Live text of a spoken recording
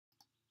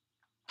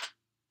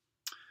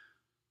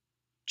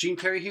Gene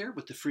Perry here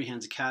with the Free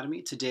Hands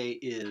Academy. Today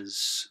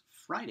is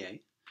Friday,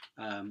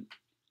 the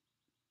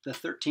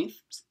 13th,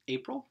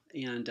 April,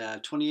 and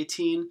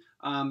 2018.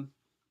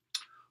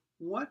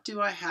 What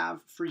do I have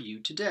for you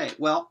today?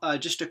 Well,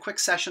 just a quick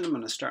session. I'm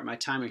going to start my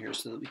timer here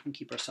so that we can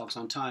keep ourselves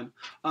on time.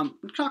 We'll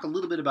talk a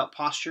little bit about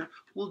posture.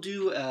 We'll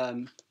do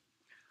a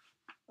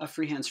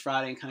Free Hands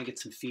Friday and kind of get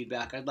some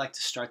feedback. I'd like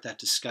to start that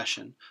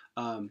discussion.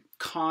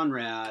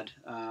 Conrad,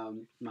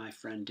 my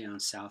friend down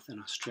south in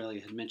Australia,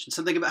 had mentioned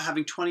something about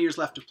having 20 years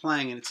left of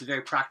playing, and it's a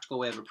very practical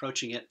way of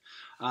approaching it.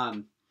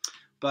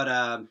 But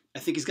I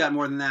think he's got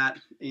more than that,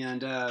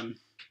 and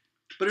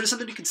but it is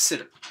something to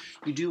consider.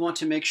 You do want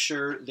to make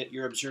sure that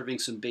you're observing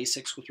some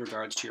basics with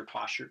regards to your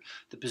posture.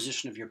 The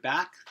position of your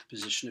back, the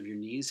position of your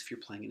knees if you're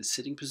playing in a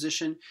sitting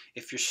position.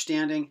 If you're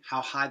standing,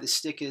 how high the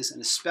stick is, and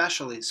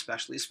especially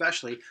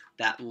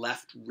that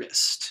left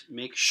wrist.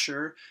 Make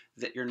sure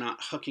that you're not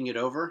hooking it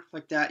over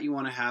like that. You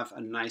want to have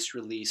a nice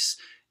release.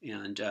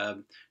 And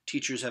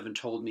teachers have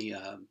told me,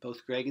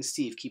 both Greg and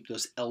Steve, keep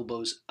those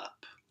elbows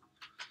up.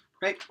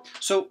 Right?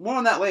 So more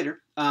on that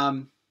later.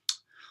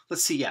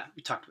 Let's see, yeah,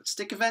 we talked about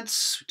stick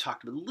events. We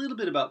talked a little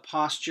bit about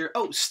posture.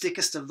 Oh,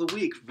 stickest of the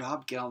week,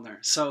 Rob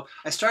Gellner. So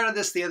I started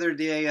this the other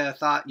day. I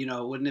thought,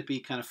 wouldn't it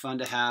be kind of fun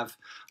to have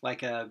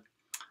like a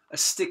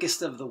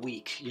stickest of the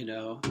week,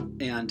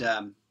 And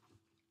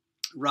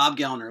Rob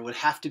Gellner would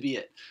have to be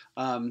it.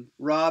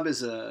 Rob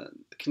is a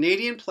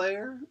Canadian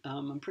player.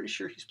 I'm pretty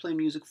sure he's playing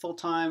music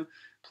full-time,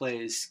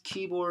 plays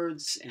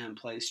keyboards and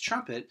plays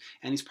trumpet,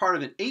 and he's part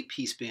of an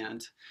 8-piece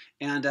band.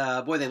 And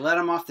boy, they let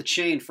him off the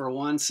chain for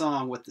one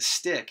song with the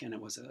stick, and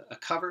it was a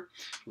cover.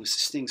 It was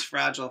Sting's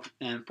Fragile,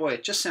 and boy,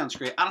 it just sounds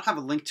great. I don't have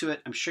a link to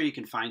it. I'm sure you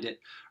can find it.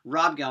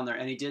 Rob Gellner,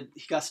 and he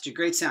got such a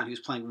great sound. He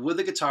was playing with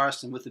the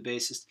guitarist and with the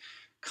bassist,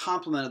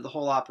 complemented the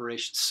whole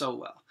operation so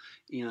well,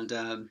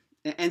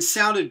 and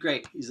sounded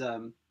great.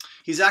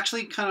 He's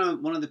actually kind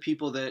of one of the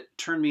people that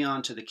turned me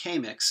on to the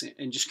K-Mix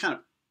and just kind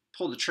of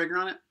pulled the trigger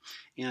on it.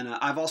 And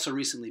I've also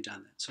recently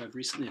done that. So I've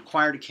recently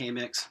acquired a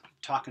K-Mix,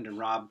 talking to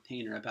Rob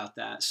Hayner about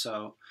that.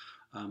 So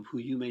who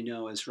you may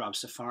know as Rob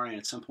Safari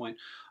at some point.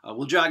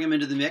 We'll drag him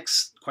into the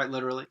mix, quite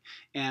literally.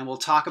 And we'll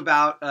talk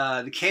about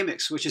the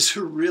K-Mix, which is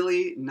a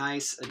really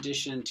nice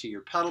addition to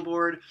your pedal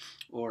board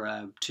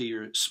or to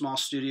your small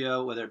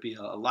studio, whether it be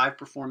a live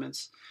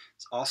performance.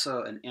 It's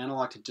also an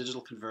analog to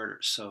digital converter,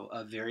 so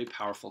a very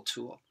powerful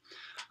tool.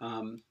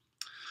 Let's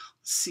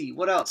see,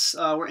 what else?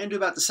 We're into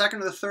about the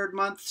second or the third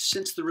month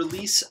since the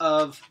release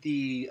of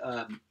the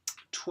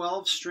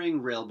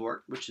 12-string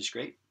railboard, which is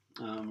great.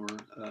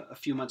 A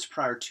few months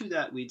prior to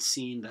that, we'd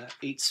seen the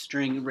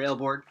 8-string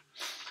railboard,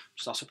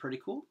 which is also pretty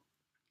cool.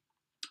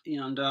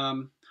 And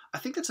I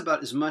think that's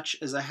about as much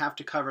as I have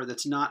to cover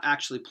that's not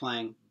actually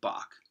playing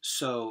Bach.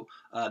 So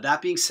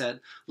that being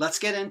said, let's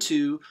get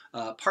into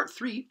part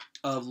 3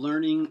 of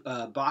learning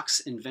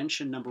Bach's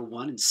Invention number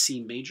 1 in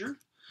C major.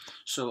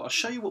 So I'll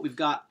show you what we've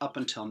got up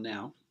until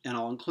now, and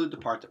I'll include the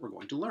part that we're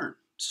going to learn.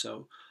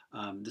 So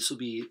this will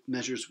be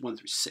measures 1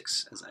 through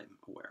 6, as I'm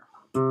aware.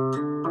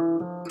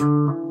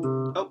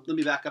 Oh, let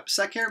me back up a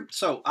sec here.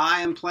 So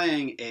I am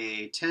playing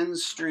a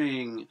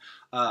 10-string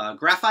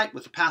graphite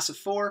with a passive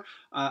 4.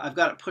 I've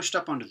got it pushed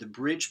up onto the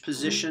bridge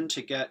position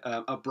to get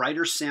a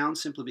brighter sound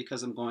simply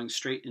because I'm going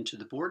straight into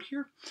the board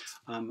here.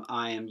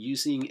 I am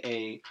using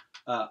a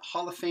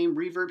Hall of Fame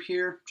reverb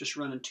here, just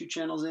running 2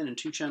 channels in and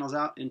 2 channels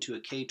out into a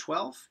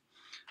K12.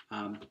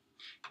 I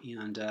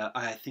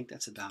think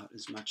that's about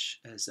as much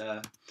as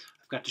I've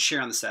got to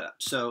share on the setup.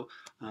 So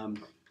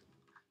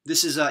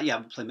this is, yeah,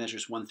 we'll play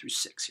measures 1 through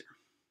 6 here.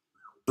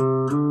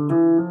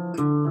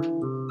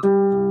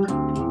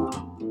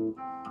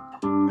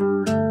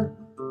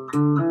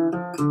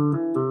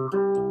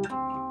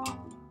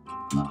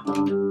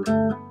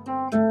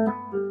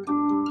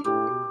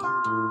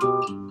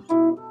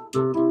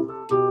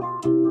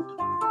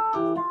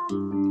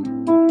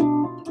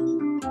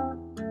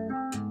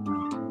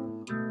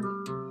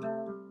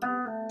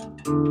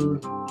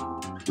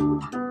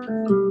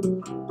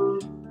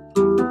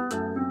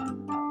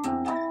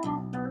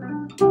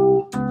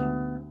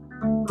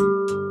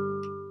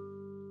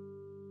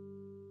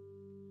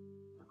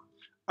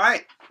 All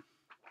right,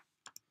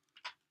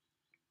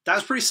 that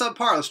was pretty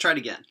subpar. Let's try it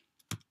again.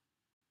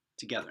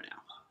 Together now.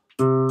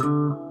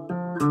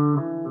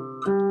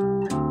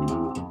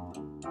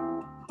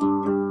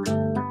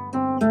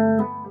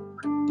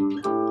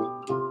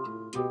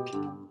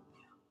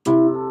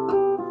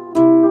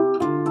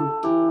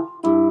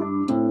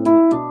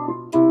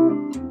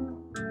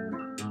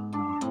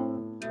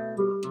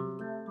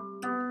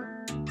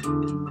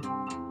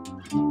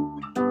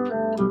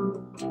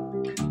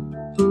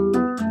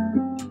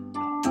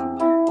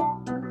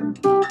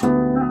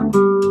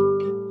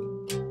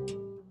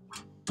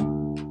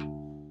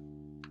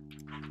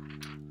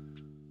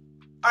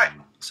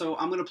 So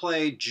I'm going to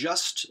play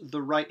just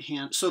the right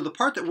hand. So the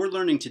part that we're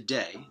learning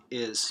today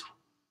is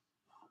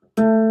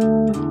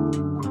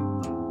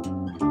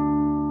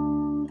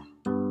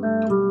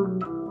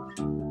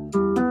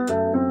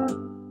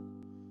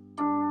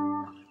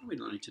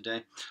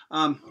today.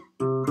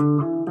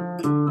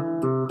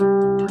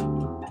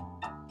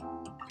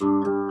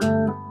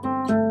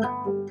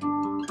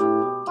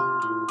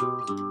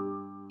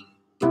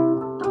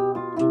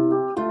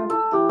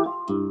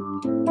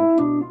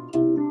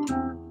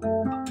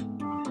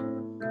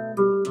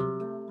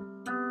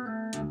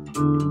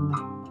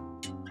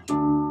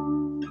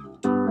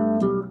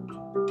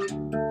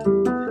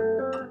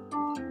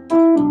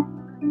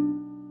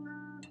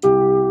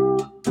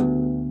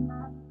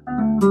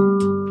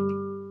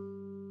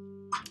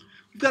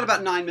 got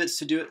about 9 minutes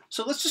to do it.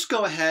 So let's just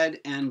go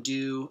ahead and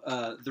do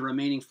the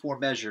remaining 4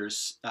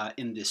 measures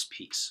in this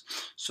piece.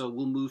 So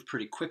we'll move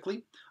pretty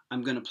quickly.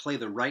 I'm going to play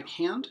the right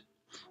hand.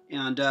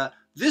 And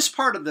this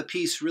part of the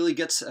piece really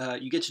gets,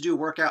 you get to do a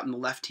workout in the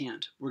left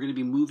hand. We're going to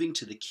be moving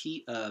to the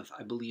key of,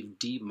 I believe,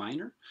 D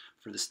minor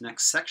for this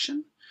next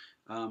section.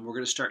 We're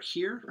going to start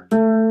here.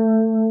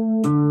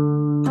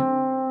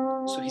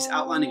 So he's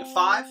outlining a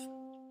 5,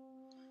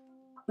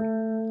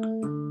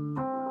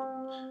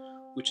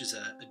 which is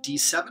a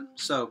D7.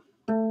 So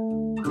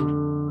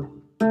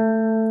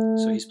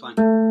he's playing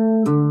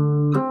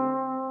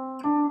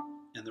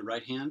in the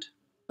right hand.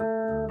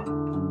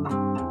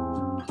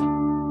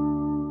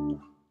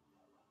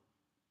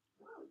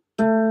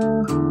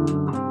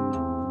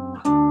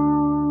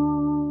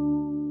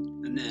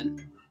 And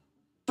then,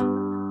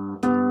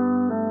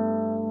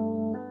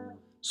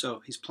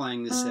 so he's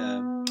playing this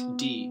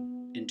D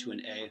into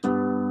an A.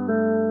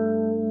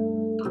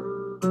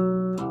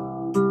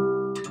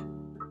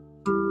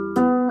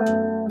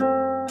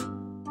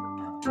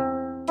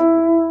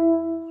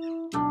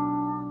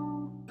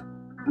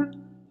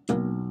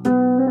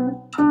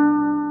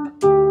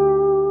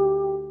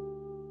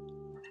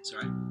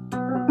 Sorry.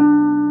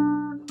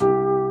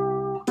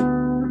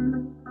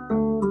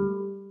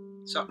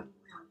 So.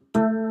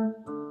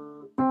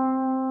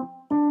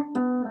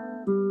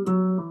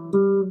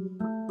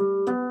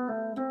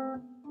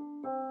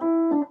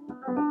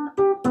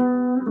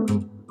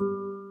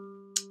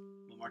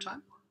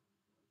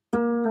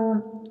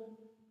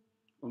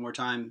 One more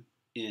time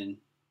in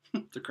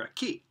the correct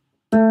key.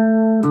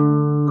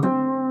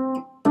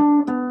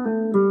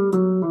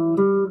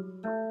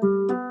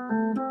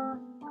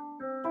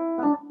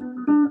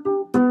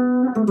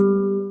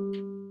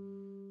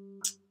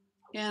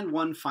 And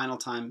one final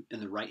time in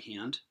the right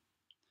hand.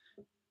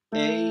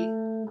 A,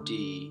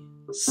 D,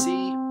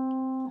 C,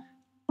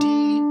 D,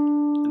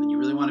 and then you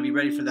really want to be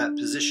ready for that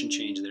position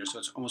change there, so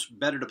it's almost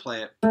better to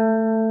play it.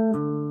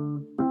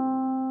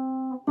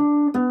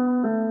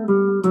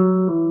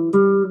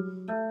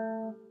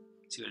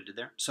 See what I did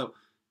there? So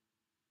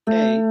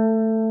A,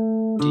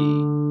 D,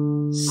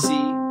 C,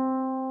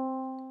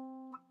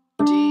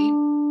 D,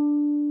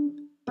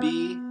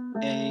 B,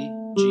 A,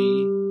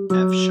 G,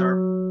 F sharp,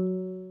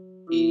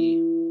 E,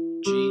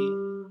 G,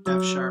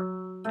 F sharp,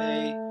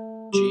 A,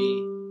 G,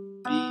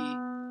 B,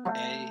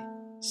 A,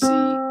 C,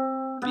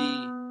 B,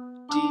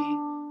 D,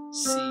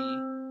 C,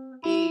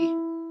 E,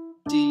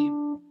 D.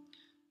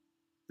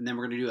 And then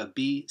we're going to do a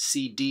B,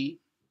 C, D,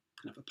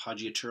 kind of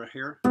appoggiatura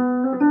here,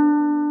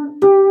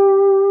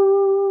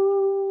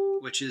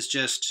 which is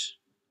just,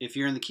 if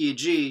you're in the key of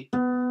G,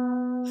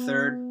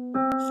 3rd,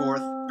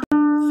 4th,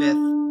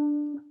 5th,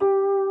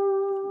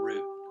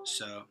 root.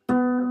 So.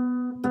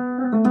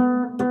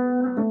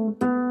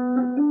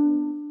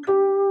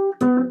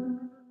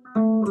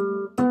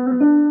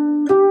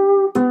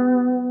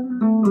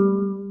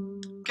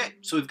 Okay,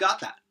 so we've got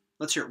that.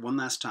 Let's hear it one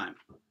last time.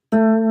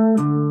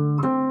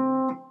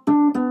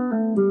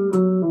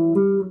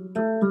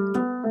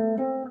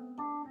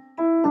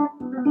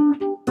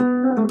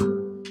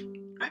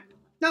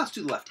 Now let's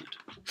do the left hand.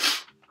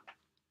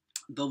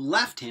 The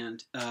left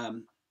hand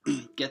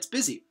gets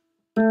busy.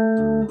 Whoa.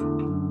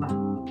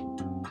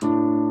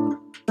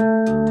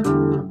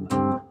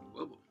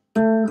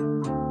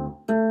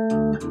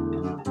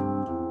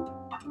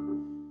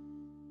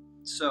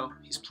 So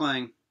he's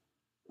playing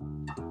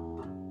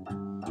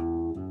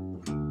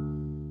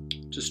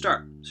to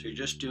start. So you're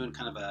just doing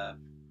kind of a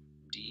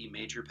D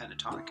major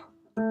pentatonic.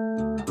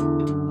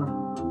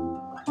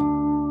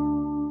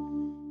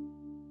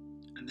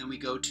 And then we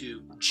go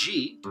to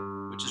G,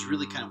 which is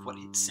really kind of what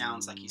it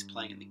sounds like he's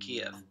playing in the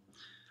key of.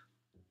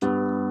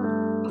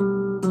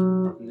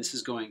 And this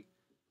is going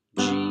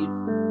G,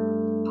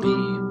 B,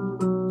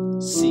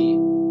 C,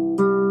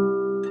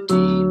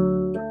 D,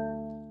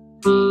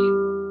 B,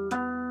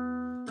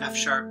 F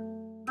sharp,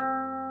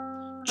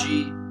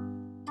 G,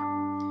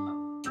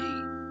 E.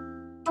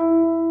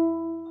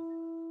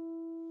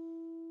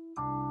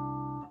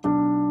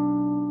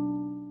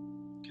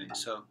 Okay,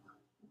 so.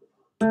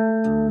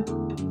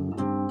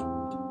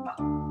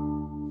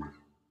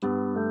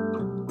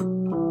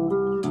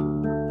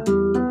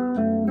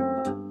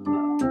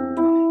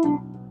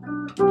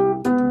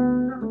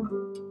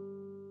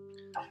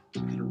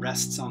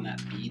 Rests on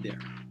that B there,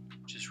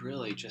 which is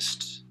really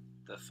just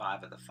the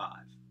 5 of the 5.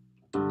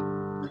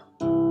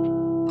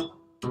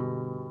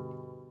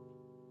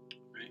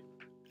 Right?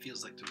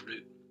 Feels like the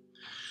root.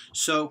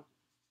 So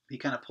he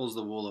kind of pulls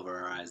the wool over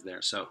our eyes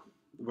there. So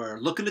we're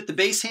looking at the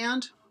bass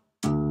hand.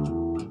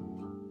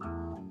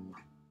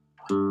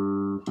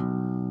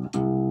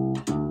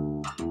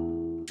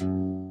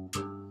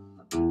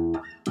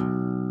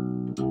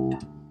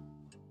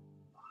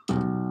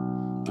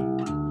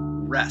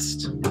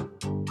 Rest.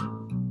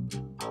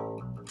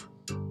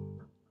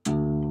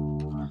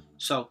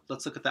 So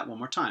let's look at that one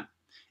more time.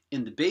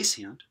 In the bass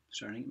hand,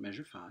 starting at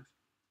measure 5.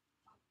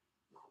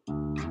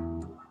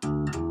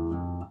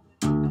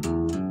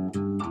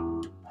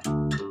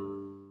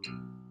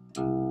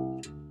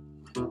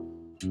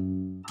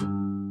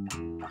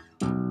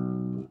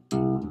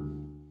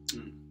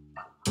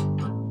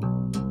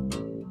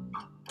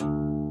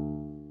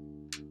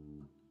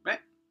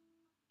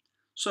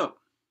 So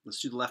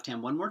let's do the left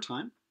hand one more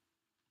time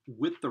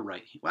with the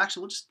right hand. Well,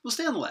 actually, we'll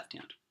stay on the left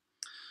hand.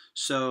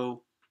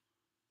 So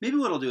maybe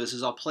what I'll do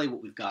is I'll play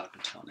what we've got up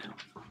until now.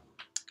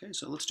 Okay,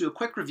 so let's do a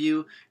quick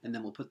review, and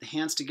then we'll put the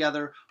hands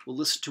together. We'll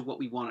listen to what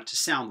we want it to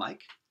sound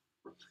like.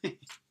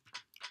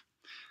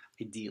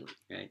 Ideally,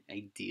 right?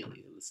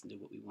 Ideally, listen to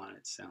what we want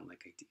it to sound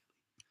like.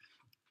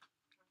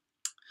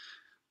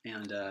 Ideally,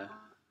 and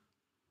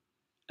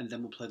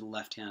then we'll play the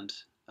left hand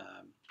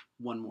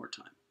one more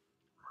time.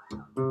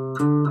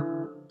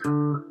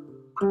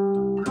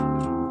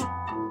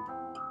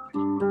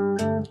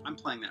 I'm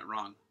playing that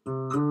wrong.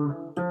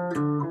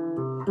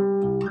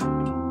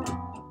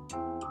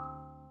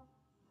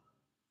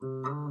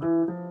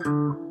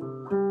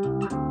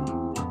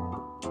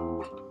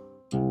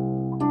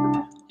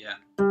 Yeah.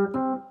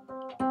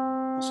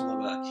 Also a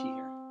little bit out of key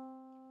here.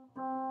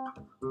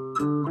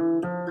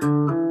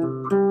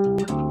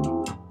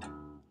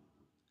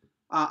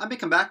 I may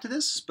come back to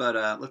this, but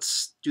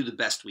let's do the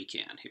best we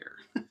can here.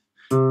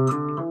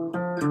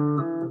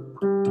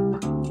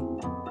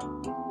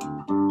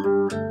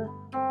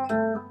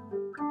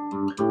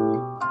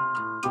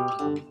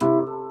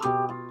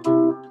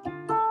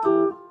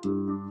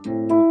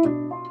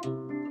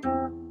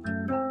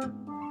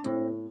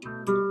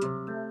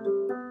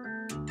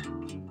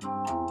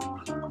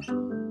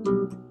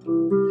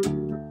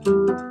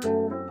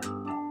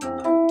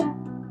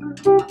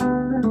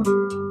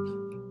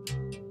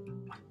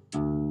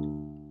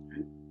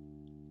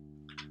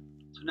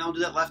 So now we'll do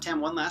that left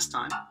hand one last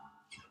time.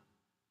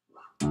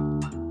 I'm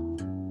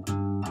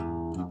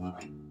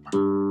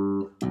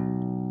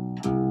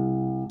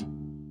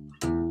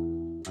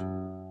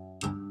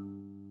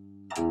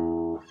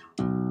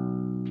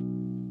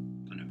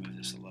going to move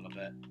this a little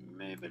bit,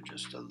 maybe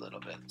just a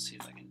little bit. Let's see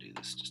if I can do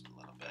this just a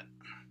little bit.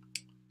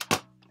 There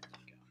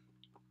we go.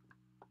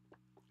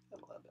 A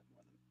little bit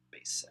more on the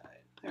bass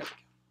side. There we go.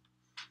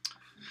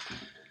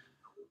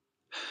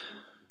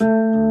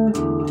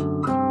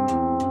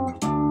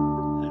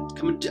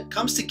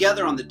 Comes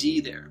together on the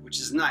D there, which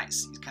is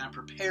nice. It kind of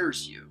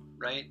prepares you,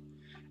 right?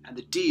 And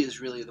the D is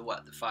really the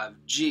what? The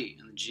 5 G.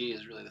 And the G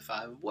is really the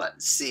 5 of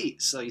what? C.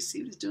 So you see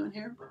what he's doing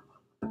here?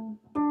 Okay,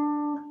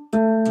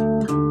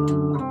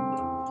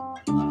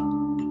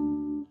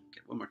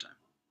 one more time.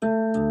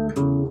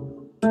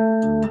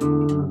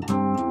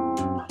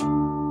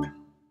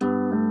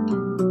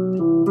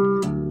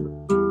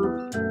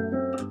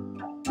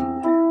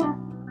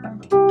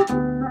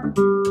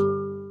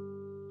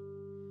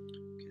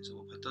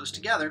 Those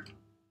together,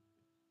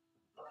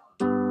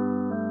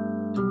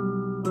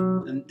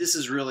 and this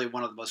is really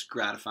one of the most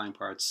gratifying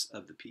parts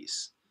of the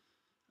piece,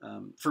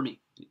 for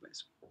me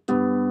anyways.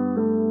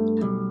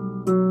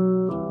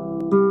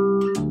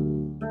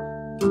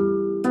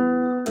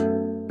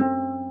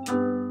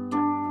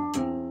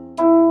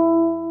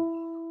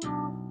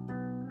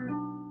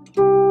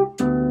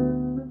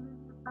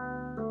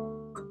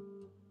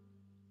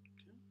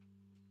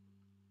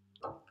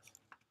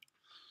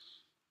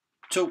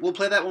 So we'll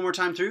play that one more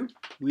time through.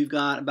 We've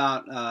got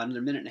about another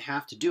minute and a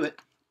half to do it,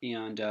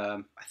 and I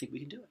think we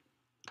can do it.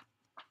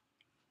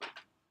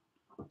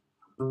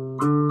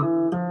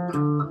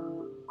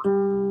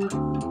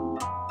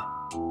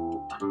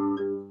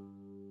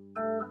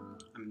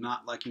 I'm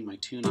not liking my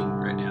tuning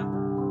right now.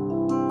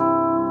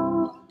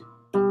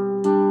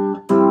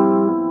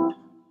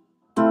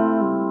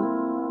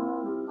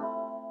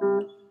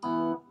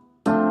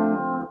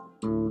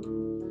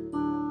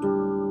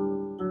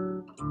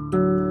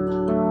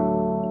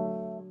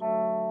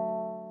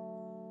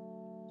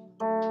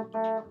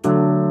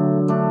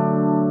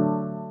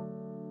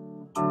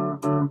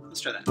 Let's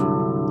try that.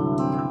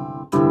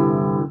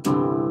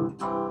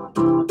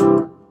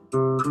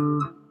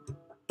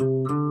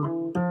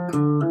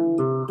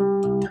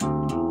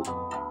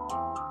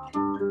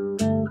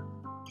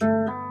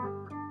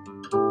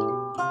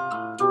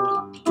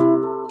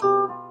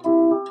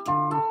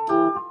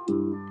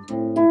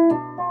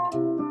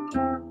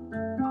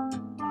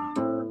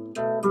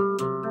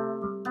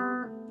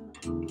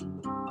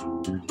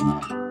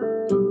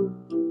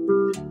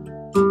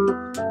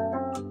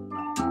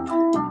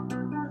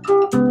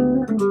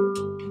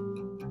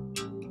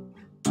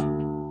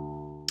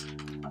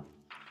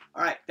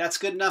 That's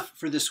good enough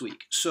for this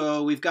week.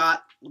 So we've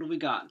got, what have we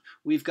got?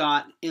 We've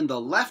got in the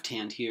left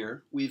hand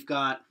here, we've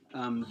got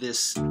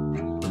this.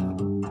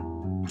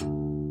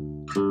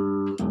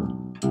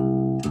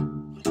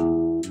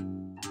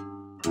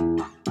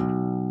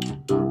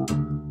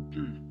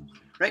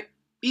 Right?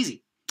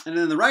 Easy. And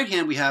then in the right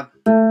hand we have,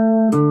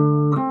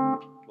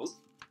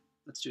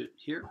 let's do it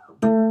here.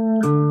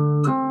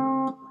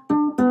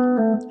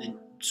 And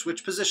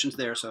switch positions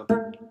there, so.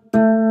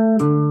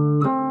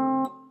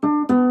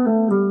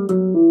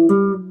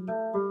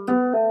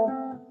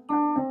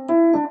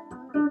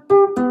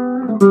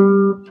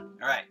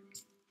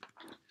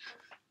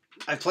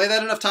 I play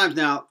that enough times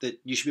now that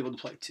you should be able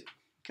to play too.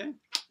 Okay,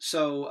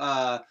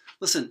 so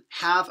listen,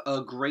 have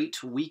a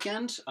great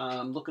weekend.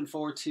 I'm looking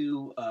forward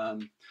to a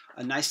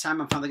nice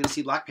time. I'm finally going to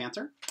see Black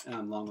Panther.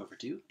 Long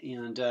overdue,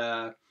 and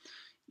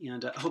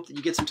And I hope that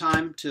you get some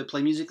time to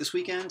play music this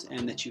weekend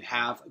and that you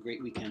have a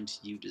great weekend.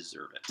 You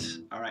deserve it.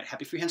 All right,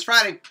 happy Free Hands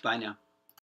Friday. Bye now.